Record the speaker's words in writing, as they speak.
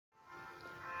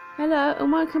Hello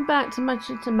and welcome back to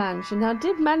Matchington Mansion. I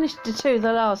did manage to do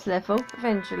the last level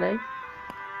eventually,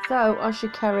 so I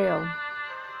should carry on.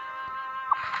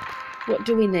 What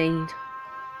do we need?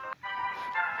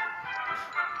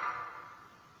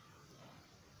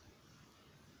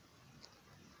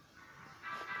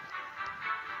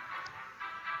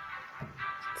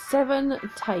 Seven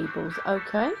tables,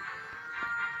 okay.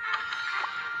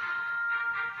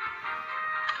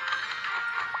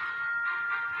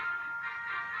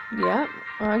 Yeah,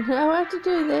 I know how to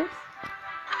do this.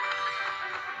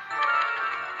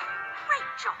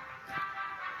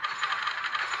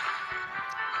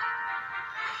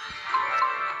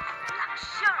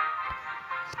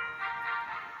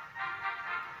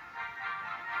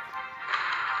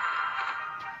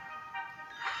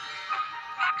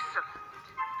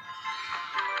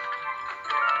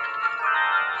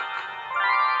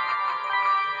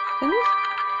 Finish?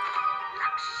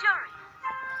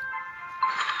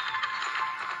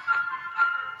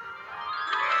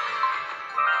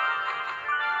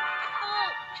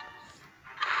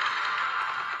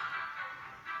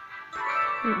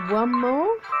 One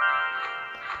more.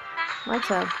 My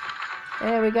turn.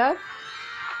 There we go.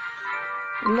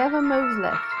 11 moves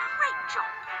left.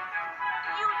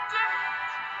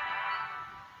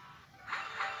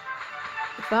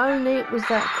 If only it was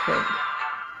that quick.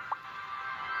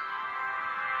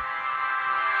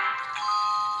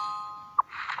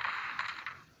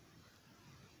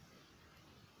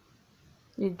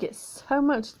 You'd get so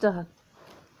much done.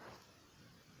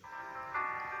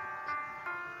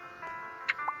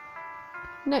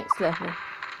 Next level.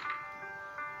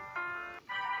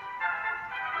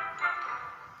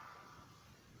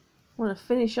 Want to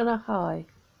finish on a high.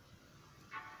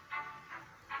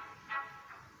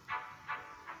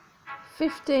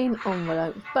 15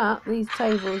 envelopes, but these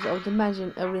tables I would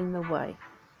imagine are in the way.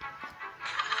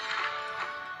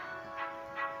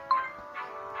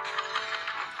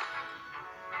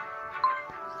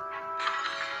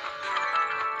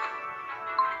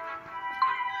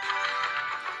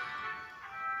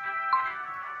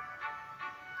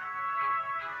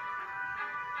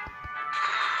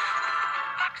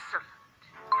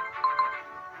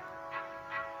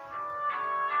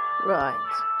 Right.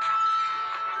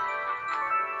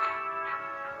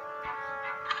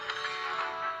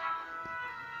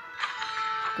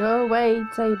 Go away,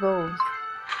 tables.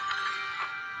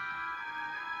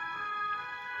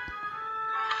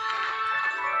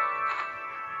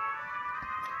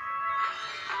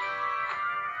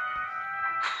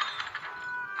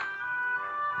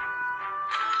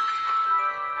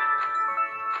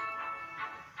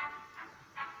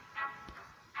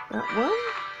 That one.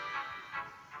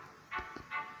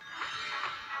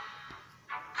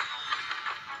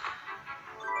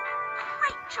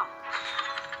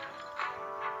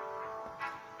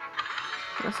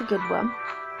 That's a good one.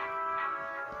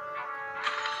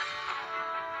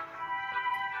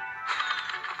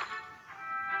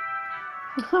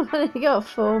 I've only got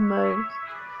 4 moves.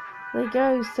 They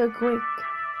go so quick.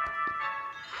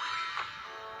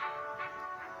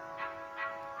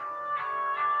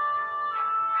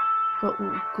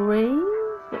 Got green.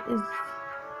 What is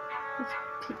this?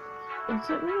 I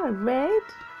don't know. Red.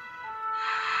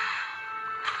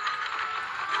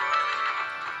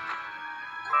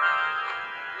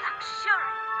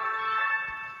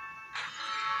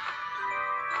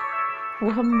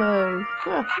 One move.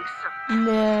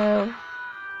 No.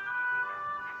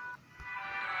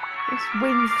 Let's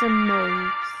win some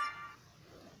moves.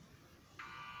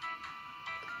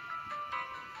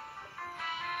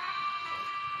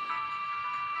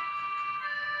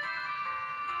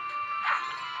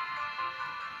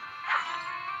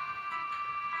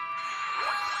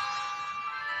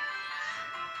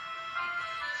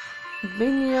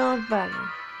 Vineyard Valley.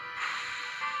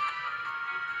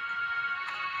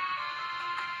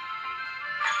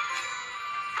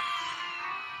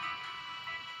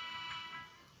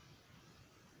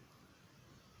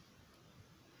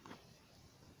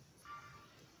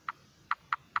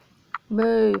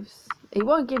 Moves. It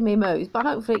won't give me moves, but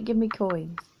hopefully it give me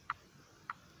coins.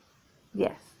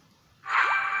 Yes.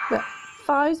 But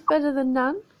 5's better than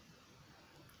none.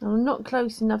 I'm not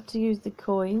close enough to use the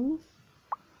coins.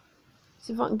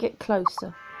 See if I can get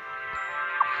closer.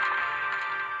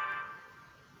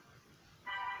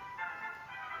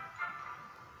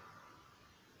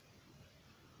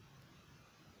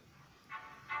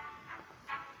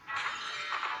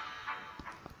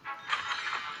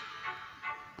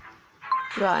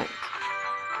 Right.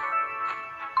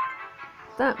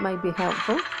 That may be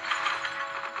helpful.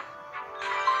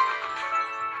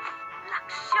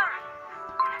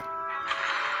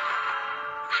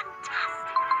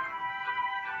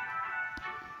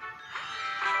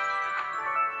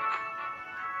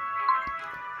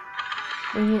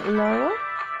 Bring it lower.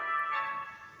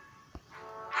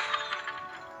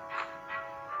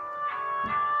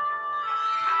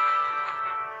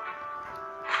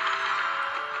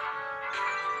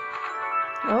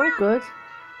 Oh, good.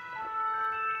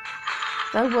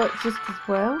 That works just as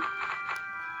well.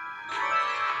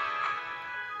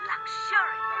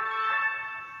 Luxury.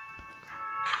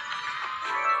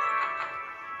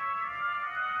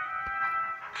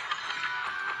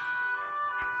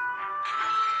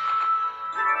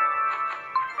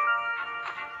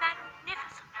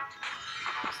 Magnificent.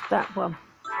 What's that one?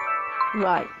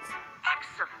 Right.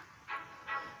 Excellent.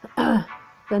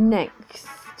 The next.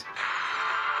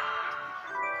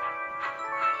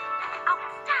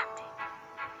 Outstanding.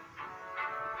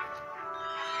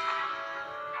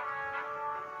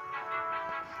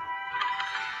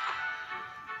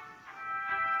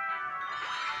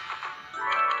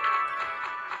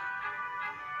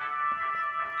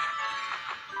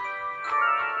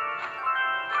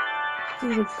 Do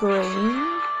the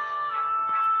green.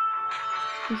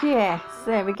 Yes,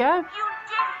 there we go. You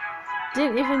did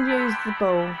it. Didn't even use the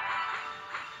ball.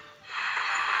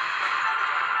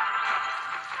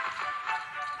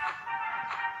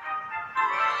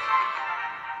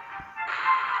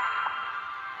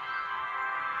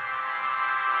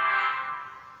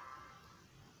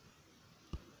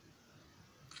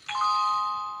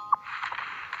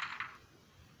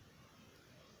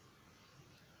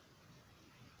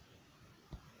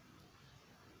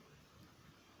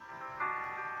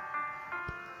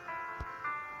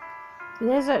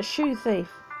 There's that shoe thief.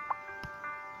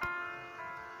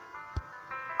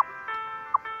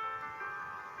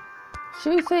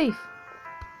 Shoe thief.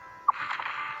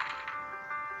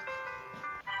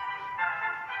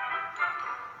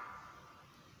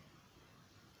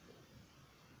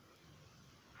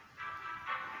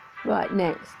 Right,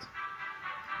 next.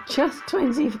 Just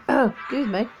 20. Oh, excuse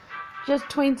me. Just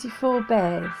 24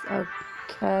 bears.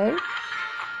 Okay.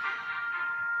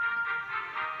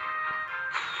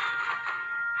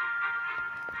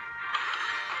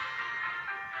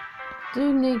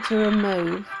 Do need to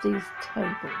remove these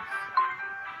tables.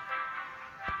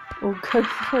 Or go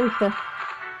through them.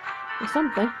 Or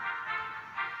something.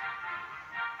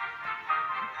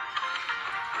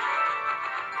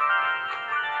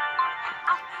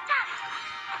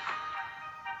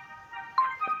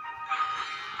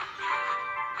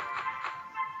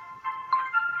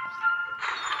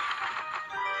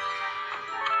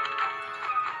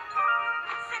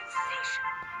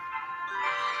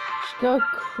 Go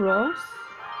across.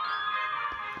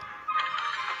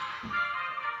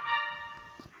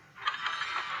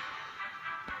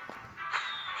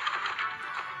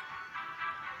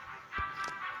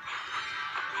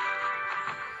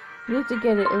 You need to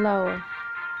get it lower.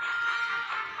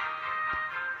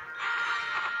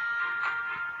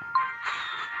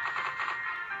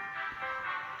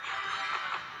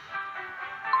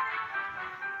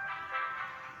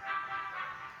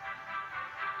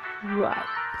 Right.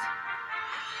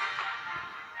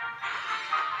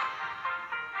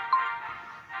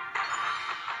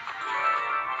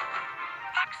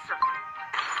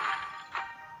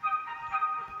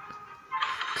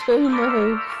 Two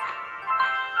moves.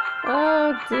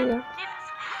 Oh dear.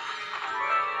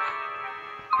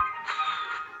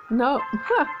 No.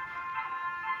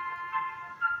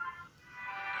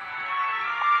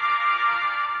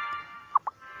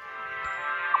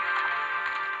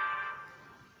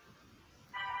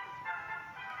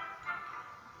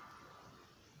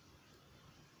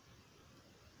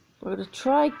 We're going to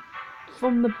try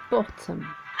from the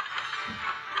bottom,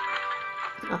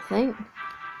 I think,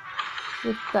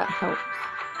 if that helps.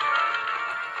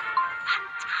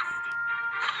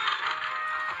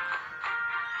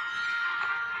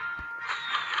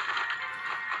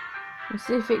 We'll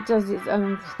see if it does its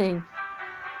own thing.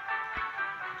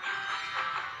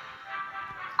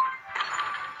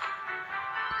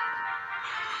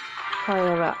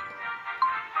 Higher up.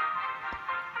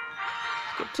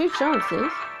 It's got two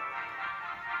chances.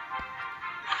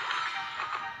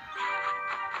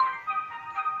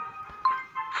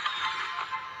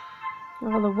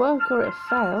 Either work or it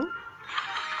fail.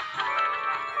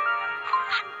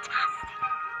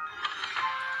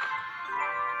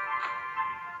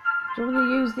 Do you want to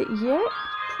use it yet?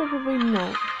 Probably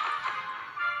not.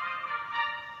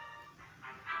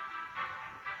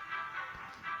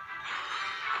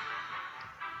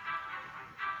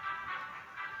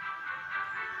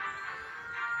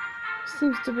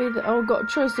 Seems to be that I've got a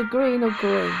choice of green or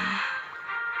green.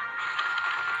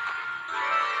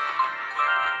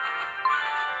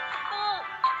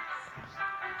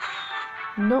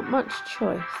 Not much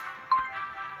choice.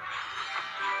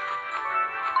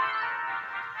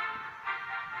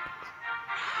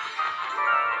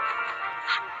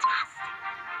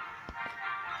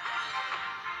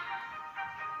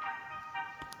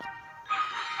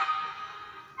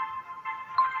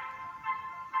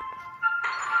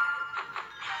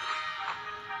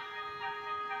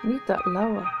 Need that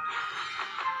lower.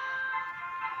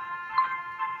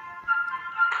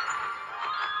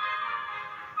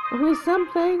 Oh,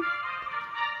 something.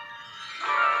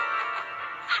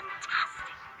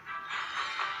 Fantastic.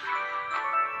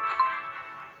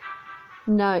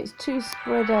 No, it's too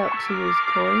spread out to use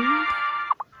coins.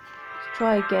 Let's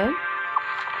try again.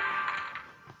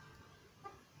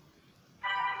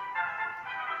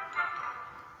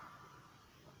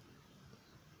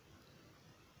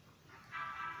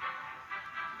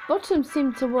 Bottom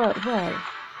seemed to work well.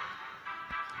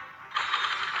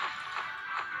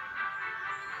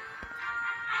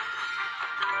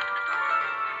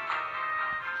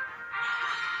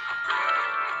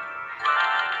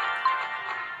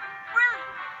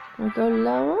 I'll go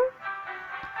lower.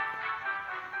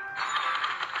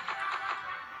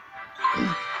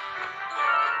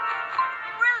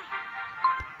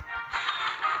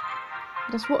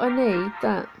 That's what I need,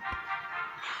 that.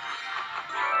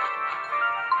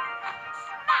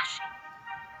 Smashing.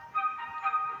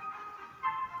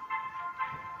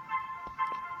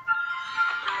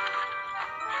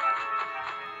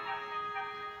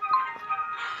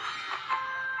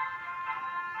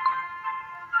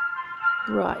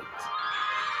 Right.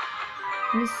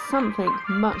 Need something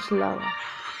much lower.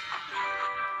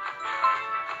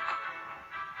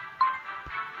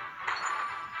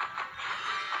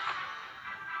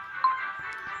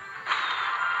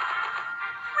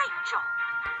 Great job.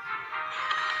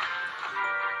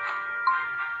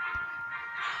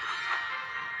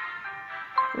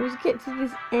 Let's get to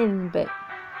this end bit.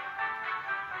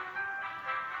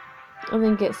 And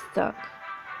then get stuck.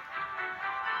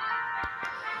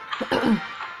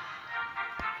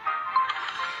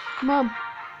 Come on.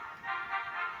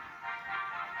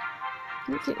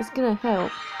 I don't think it's going to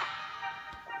help.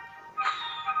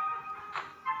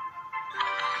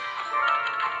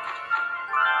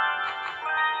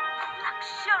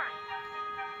 Luxury.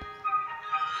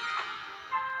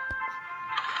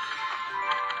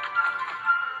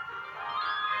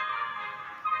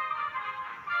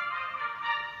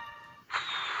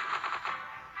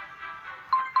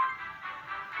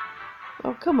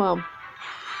 Oh, come on.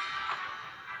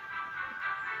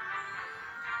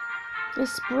 They're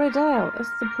spread out, that's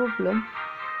the problem.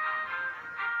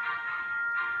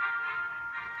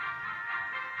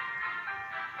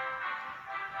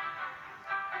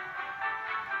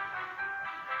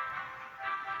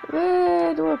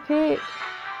 Where do I pick?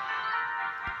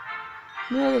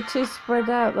 No, they're too spread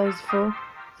out, those four.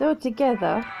 If they were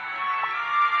together,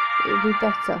 it would be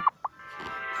better.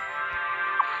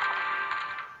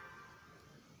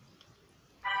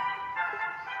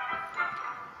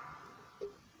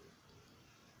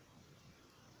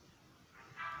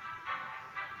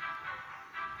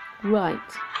 Right.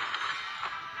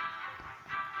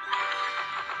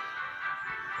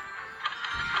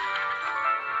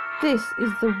 This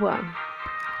is the one.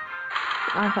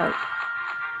 I hope.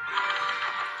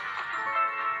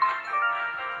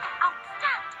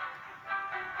 Outstanding.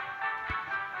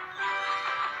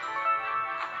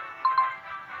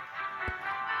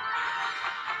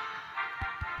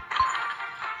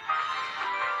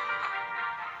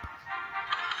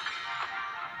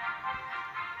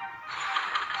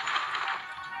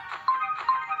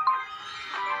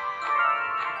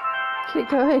 Keep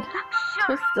going. Luxury.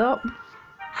 Just stop.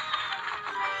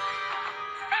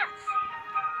 Fancy.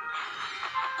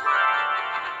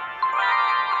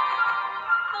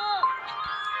 Gorgeous.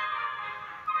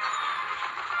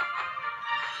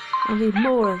 I need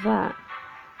more of that.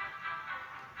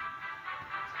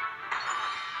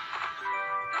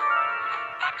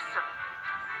 Excellent.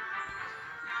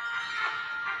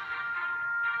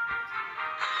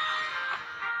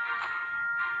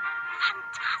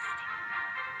 Fantastic.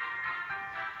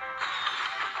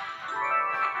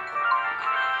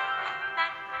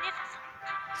 Magnificent.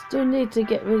 Still need to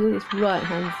get rid of this right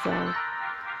hand side.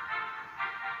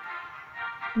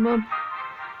 Come on.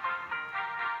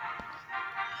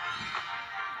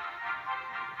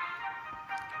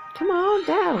 Come on,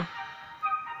 down.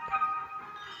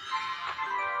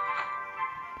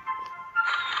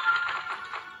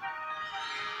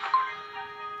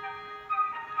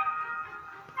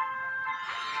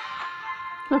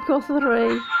 I've got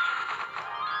three.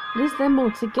 At least they're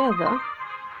more together.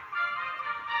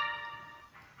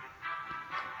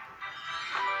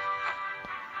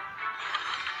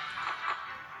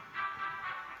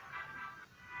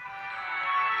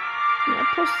 Is that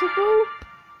possible?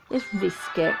 Let's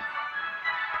risk it.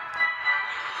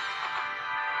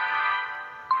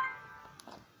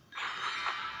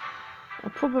 I'll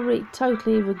probably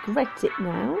totally regret it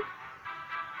now.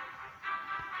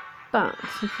 But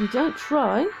if you don't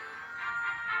try,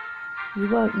 You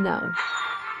won't know.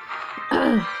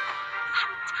 Fantastic.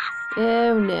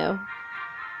 Oh no.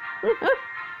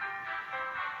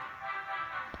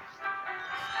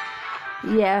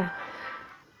 Yeah.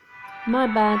 My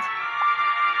bad.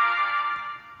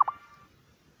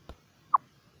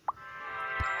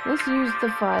 Let's use the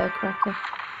firecracker.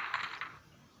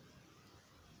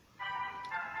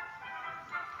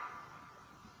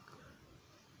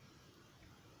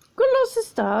 Got lots of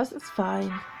stars, that's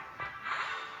fine.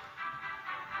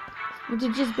 Would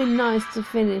have just been nice to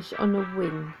finish on a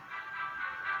wing.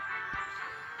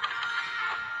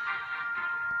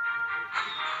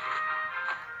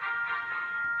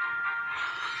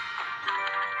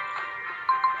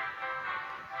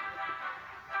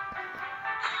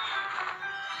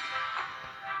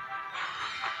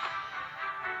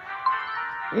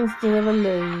 Instead of a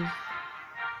lose.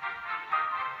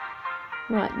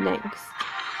 Right, next.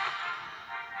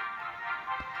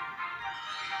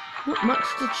 Not much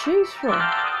to choose from.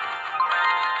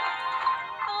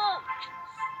 Gorgeous.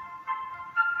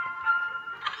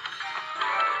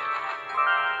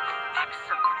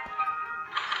 Excellent.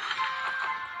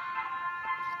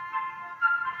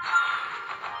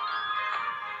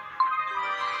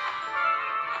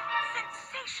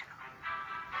 Sensational.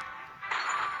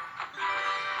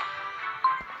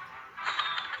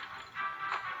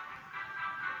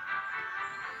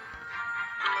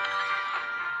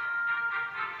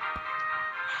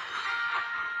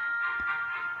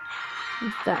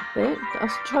 It's that bit that I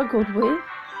struggled with.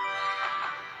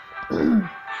 No,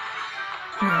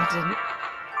 I didn't.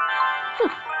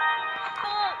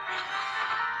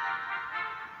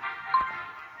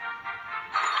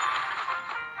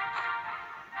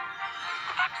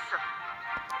 Excellent.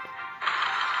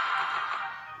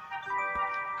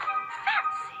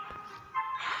 Fancy.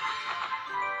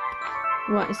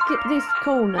 Right, let's get this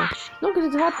corner. Not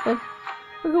going to happen.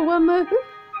 We've got one move.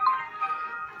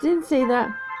 Didn't see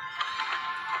that.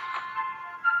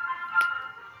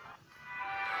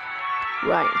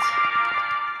 Right.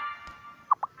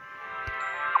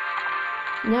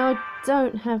 Now I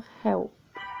don't have help.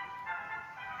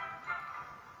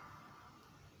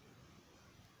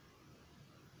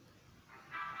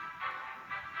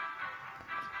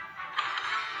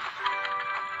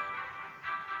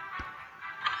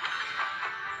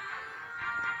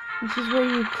 This is where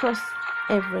you cross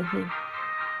everything.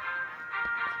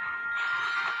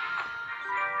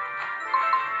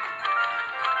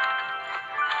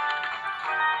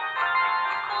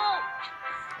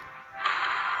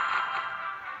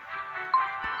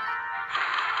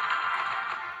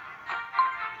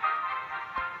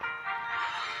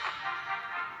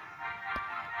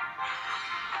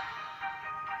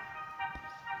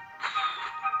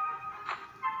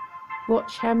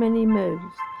 Watch how many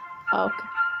moves. Okay.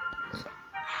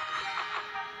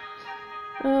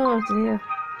 Oh dear.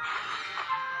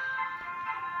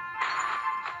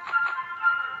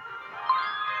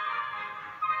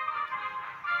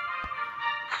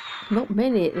 Not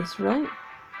many at this rate.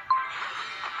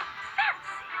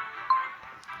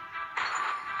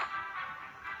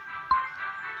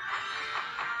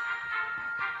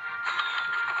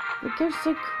 It goes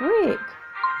so quick.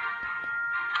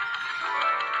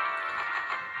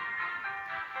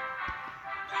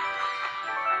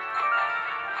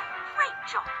 Great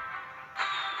job.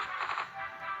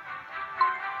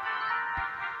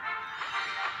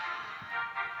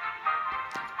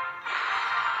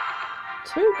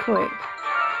 Too quick.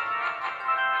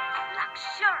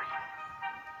 Luxurious.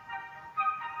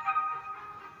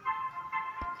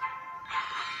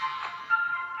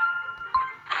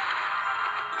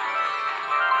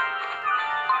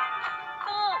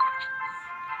 Gorgeous.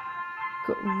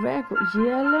 Got red, got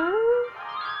yellow.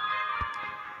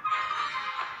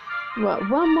 Right,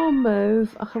 one more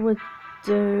move. I would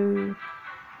do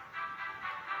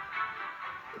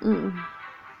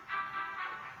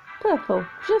purple,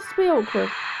 just to be awkward.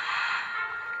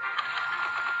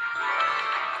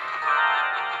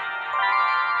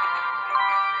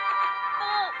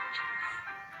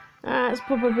 That's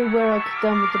probably where I could have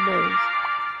done with the moves.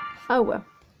 Oh well.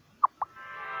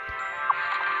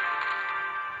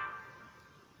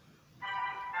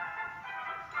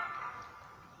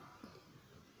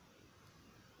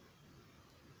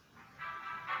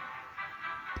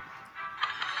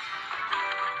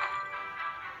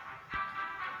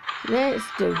 Let's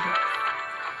do this.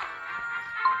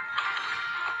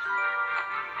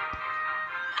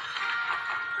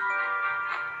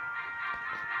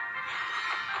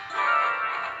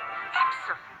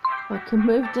 I can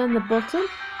move down the bottom.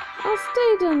 I'll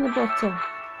stay down the bottom.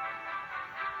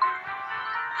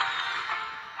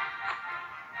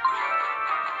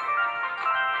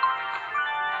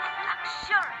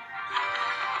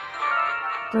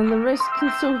 Then the rest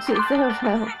can sort itself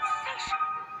out. Sensational.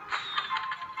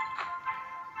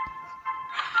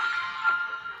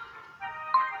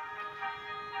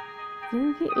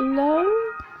 Anything low-ish.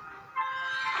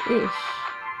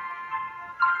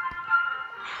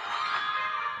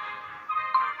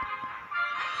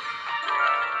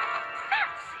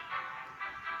 Fancy.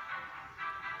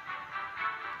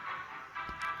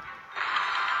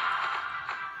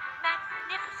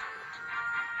 Magnificent.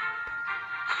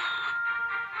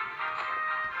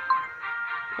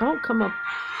 Oh, come on.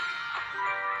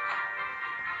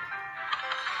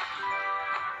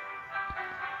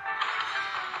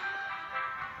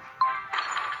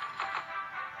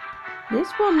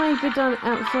 This one may be done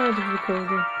outside of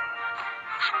recording.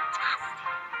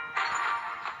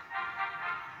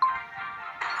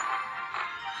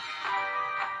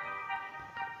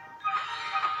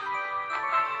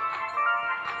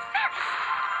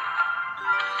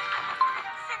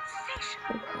 Fantastic.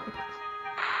 Sensational.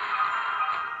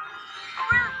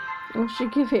 Brilliant. I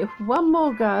should give it one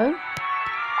more go.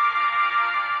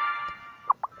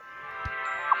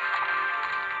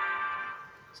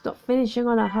 It's not finishing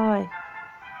on a high.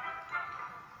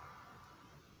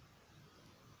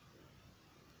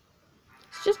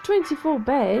 It's just 24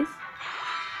 bears.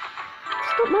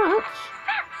 It's not much.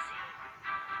 Fancy.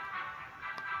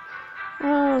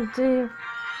 Oh dear.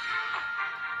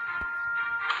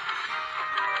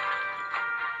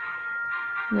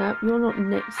 No, you're not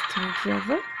next to each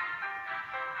other.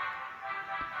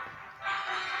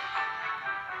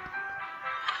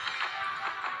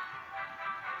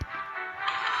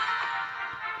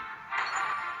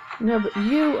 No, but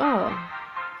you are.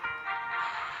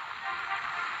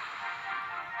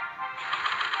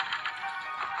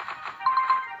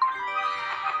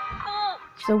 Gold.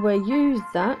 So we'll use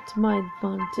that to my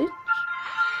advantage.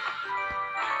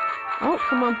 Oh,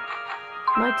 come on.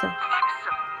 My turn.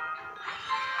 Excellent.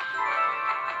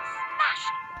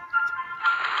 Smashing.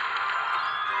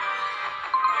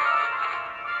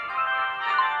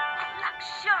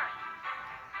 Luxurious.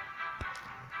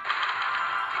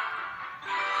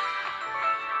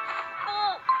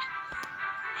 Gorgeous. Gorgeous.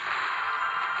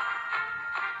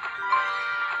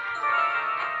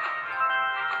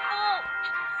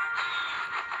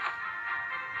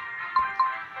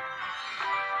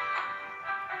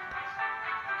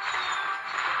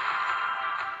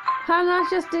 And I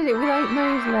just did it with 8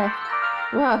 moves left.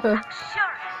 Whoa.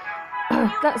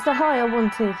 Luxurious. That's the high I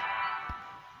wanted.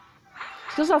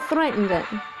 Because I threatened it.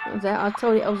 I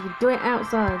told you I was going to do it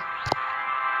outside.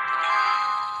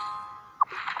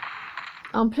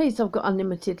 I'm pleased I've got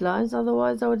unlimited lives,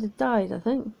 otherwise I would have died, I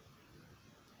think.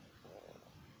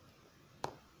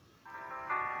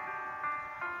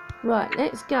 Right,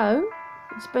 let's go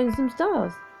and spend some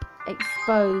stars.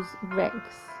 Expose Rex.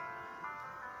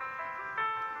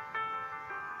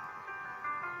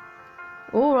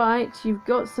 Alright, you've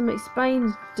got some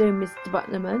explaining to do, Mr.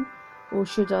 Butlerman. Or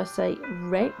should I say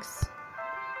Rex?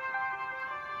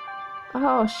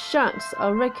 Oh, shucks, I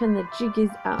reckon the jig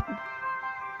is up.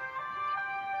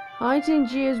 Hiding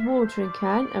Gia's watering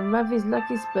can and Ravi's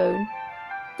lucky spoon,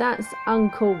 that's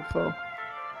uncalled for.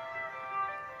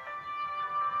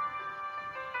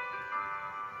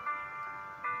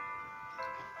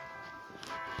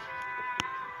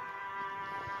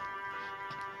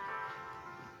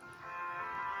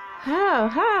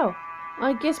 How?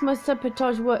 I guess my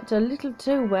sabotage worked a little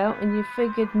too well and you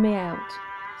figured me out.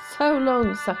 So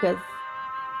long, suckers.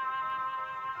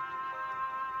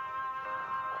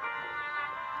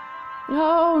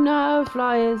 Oh no,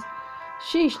 flyers.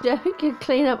 Sheesh, now we can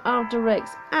clean up after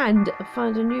Rex and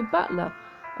find a new butler.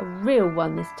 A real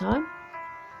one this time.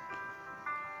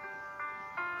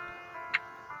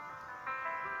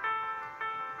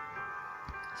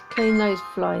 Let's clean those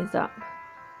flies up.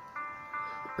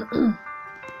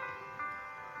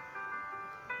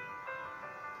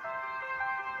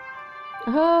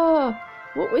 Oh,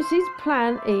 what was his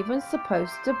plan even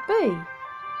supposed to be?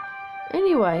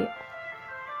 Anyway,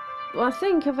 when I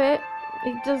think of it,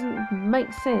 it doesn't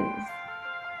make sense.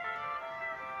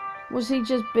 Was he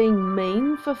just being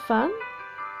mean for fun?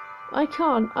 I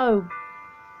can't. Oh,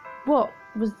 what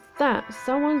was that?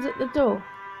 Someone's at the door.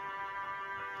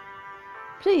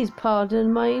 Please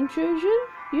pardon my intrusion.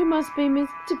 You must be Miss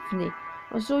Tiffany.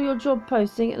 I saw your job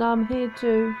posting and I'm here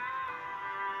to...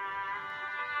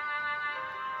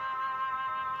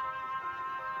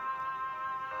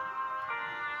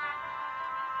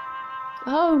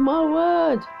 Oh my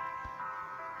word!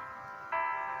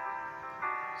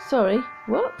 Sorry,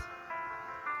 what?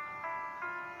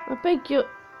 I beg you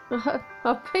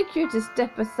to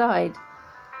step aside.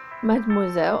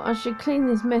 Mademoiselle, I should clean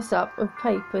this mess up of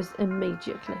papers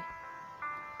immediately.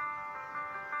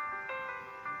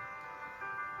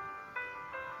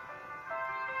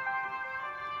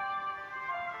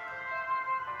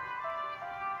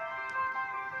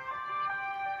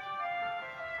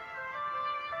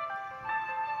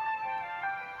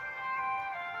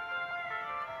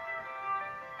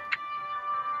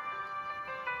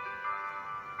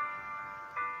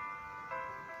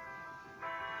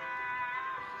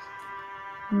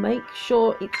 Make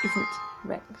sure it isn't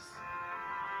Rex.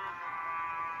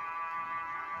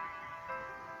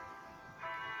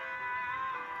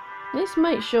 Let's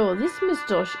make sure this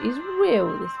moustache is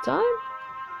real this time.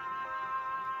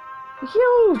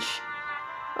 Huge!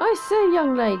 I say,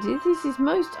 young lady, this is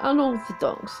most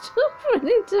unorthodox for an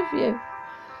interview.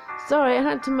 Sorry, I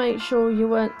had to make sure you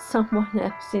weren't someone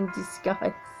else in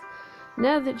disguise.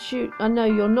 Now that I know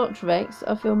you're not Rex,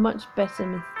 I feel much better,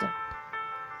 mister.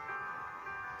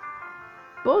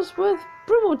 Bosworth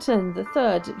Brimelton III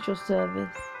at your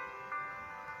service.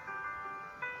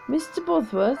 Mr.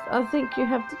 Bosworth, I think you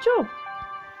have the job.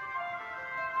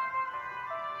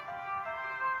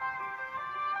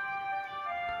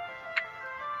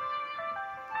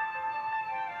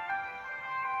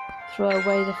 Throw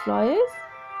away the flyers.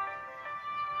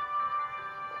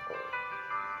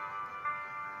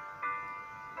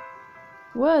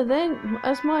 Well then,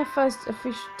 as my first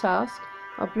official task,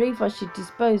 I believe I should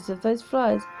dispose of those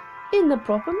flyers in the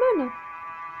proper manner.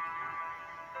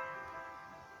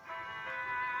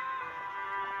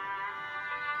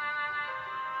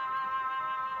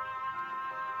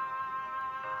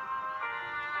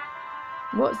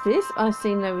 What's this? I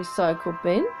see no recycle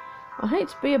bin. I hate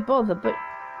to be a bother, but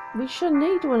we shall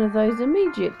need one of those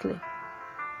immediately.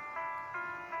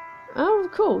 Oh,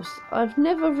 of course, I've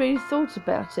never really thought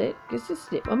about it, because it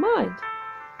slipped my mind.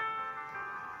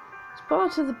 It's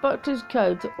part of the Butler's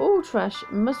code that all trash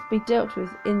must be dealt with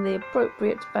in the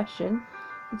appropriate fashion.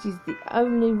 It is the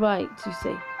only right, you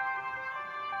see.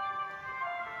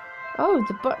 Oh,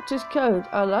 the Butler's code.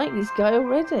 I like this guy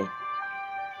already.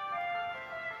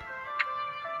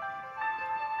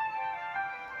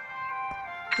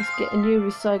 Let's get a new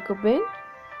recycle bin.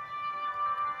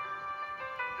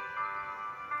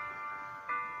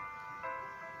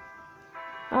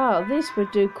 Ah, this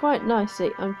would do quite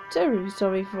nicely. I'm terribly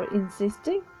sorry for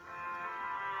insisting.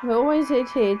 We always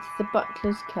adhere to the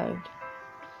Butler's code.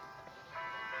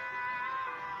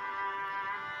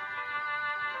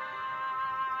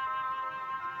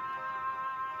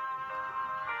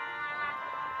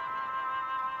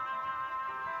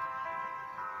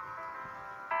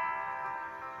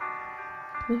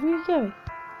 Where are you going?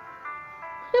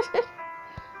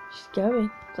 She's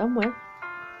going somewhere.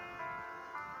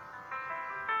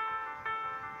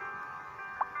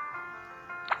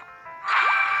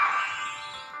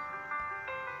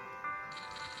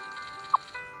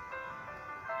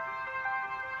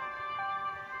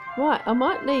 Right, I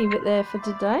might leave it there for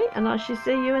today, and I shall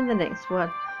see you in the next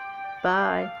one.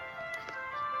 Bye.